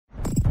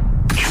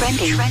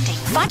Trending.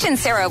 Foch and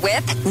Sarah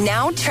with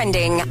Now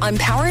Trending on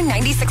Power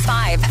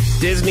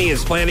 96.5. Disney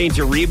is planning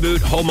to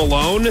reboot Home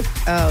Alone.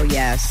 Oh,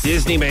 yes.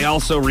 Disney may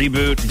also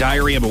reboot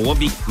Diary of a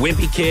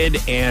Wimpy Kid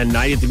and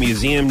Night at the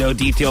Museum. No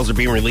details are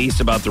being released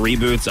about the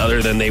reboots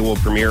other than they will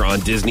premiere on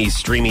Disney's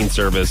streaming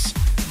service,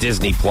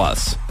 Disney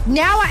Plus.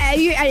 Now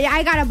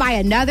I got to buy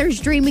another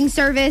streaming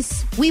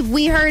service.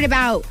 We heard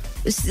about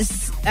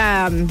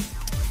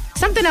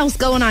something else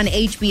going on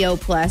HBO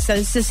Plus. So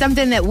this is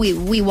something that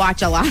we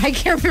watch a lot. I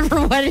can't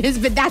remember what it is,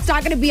 but that's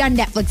not going to be on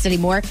Netflix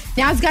anymore.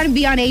 Now it's going to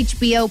be on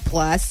HBO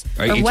Plus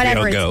or HBO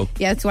whatever. Go.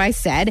 Yeah, that's what I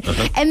said.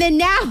 And then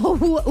now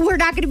we're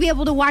not going to be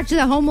able to watch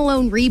the Home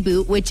Alone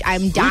reboot, which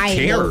I'm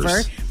dying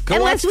over. Go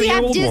unless watch we the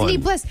have old Disney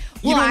one. Plus. You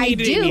Well, don't I need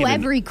to do even-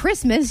 every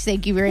Christmas.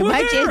 Thank you very Well,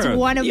 much. It's there.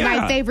 one of Yeah.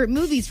 my favorite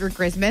movies for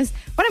Christmas.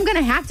 But I'm going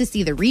to have to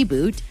see the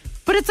reboot.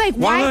 But it's like,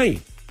 Why?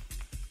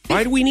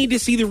 Why do we need to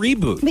see the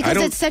reboot? Because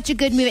it's such a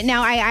good movie.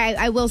 Now,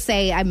 I will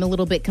say I'm a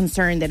little bit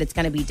concerned that it's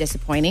going to be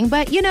disappointing.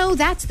 But, you know,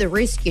 that's the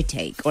risk you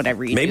take,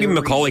 whatever you Maybe do.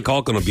 Macaulay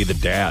Culkin will be the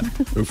dad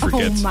who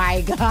forgets. Oh,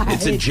 my God.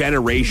 It's a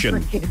generation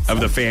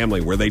of the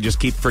family where they just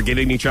keep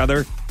forgetting each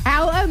other.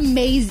 How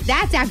amazing.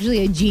 That's actually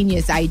a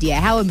genius idea.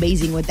 How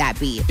amazing would that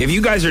be? If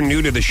you guys are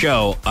new to the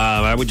show,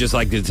 I would just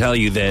like to tell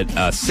you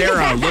that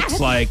Sarah looks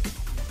like,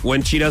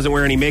 when she doesn't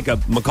wear any makeup,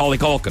 Macaulay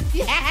Culkin.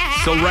 Yeah.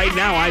 So right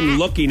now, I'm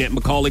looking at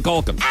Macaulay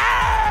Culkin.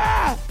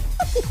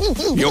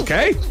 You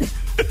okay?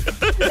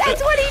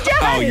 That's what he does.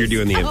 Oh, you're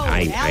doing the... Oh,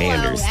 I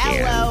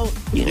understand. Hello.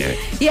 Yeah.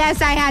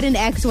 Yes, I had an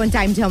ex one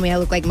time tell me I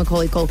look like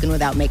Macaulay Culkin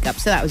without makeup,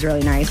 so that was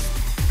really nice.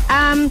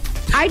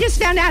 I just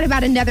found out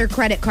about another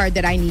credit card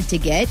that I need to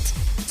get.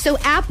 So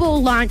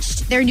Apple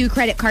launched their new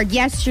credit card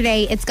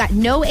yesterday. It's got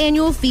no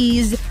annual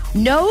fees,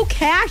 no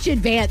cash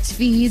advance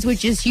fees,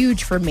 which is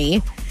huge for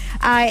me,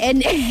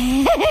 and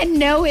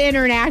no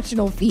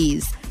international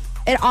fees.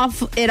 It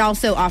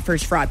also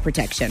offers fraud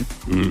protection,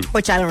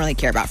 which I don't really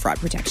care about fraud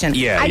protection.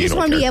 Yeah, I you just don't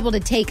want to be care. able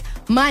to take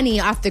money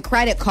off the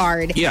credit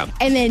card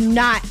and then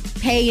not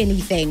pay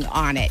anything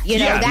on it. You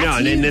know, Yeah, that's no,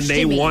 and huge then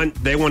they to me.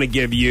 want to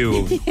give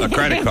you a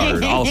credit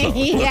card also.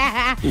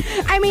 Yeah,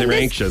 I mean, They're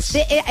anxious.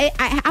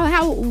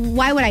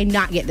 Why would I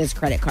not get this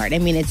credit card? I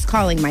mean, it's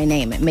calling my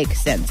name. It makes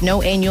sense.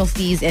 No annual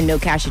fees and no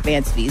cash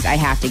advance fees. I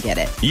have to get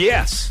it.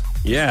 Yes.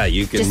 Yeah,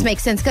 you can. Just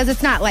makes sense because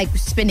it's not like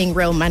spending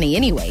real money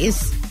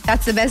anyways.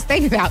 That's the best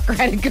thing about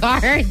credit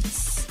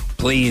cards.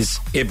 Please,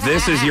 if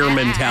this is your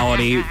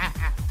mentality,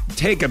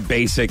 take a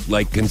basic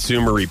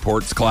consumer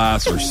reports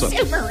class or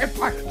Consumer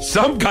report.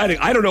 some kind of,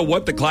 I don't know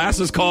what the class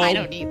is called. I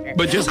don't either.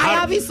 But just I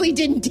how, obviously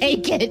didn't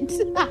take it.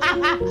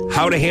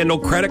 how to handle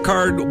credit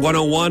card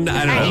 101.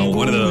 I don't know.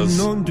 One of those.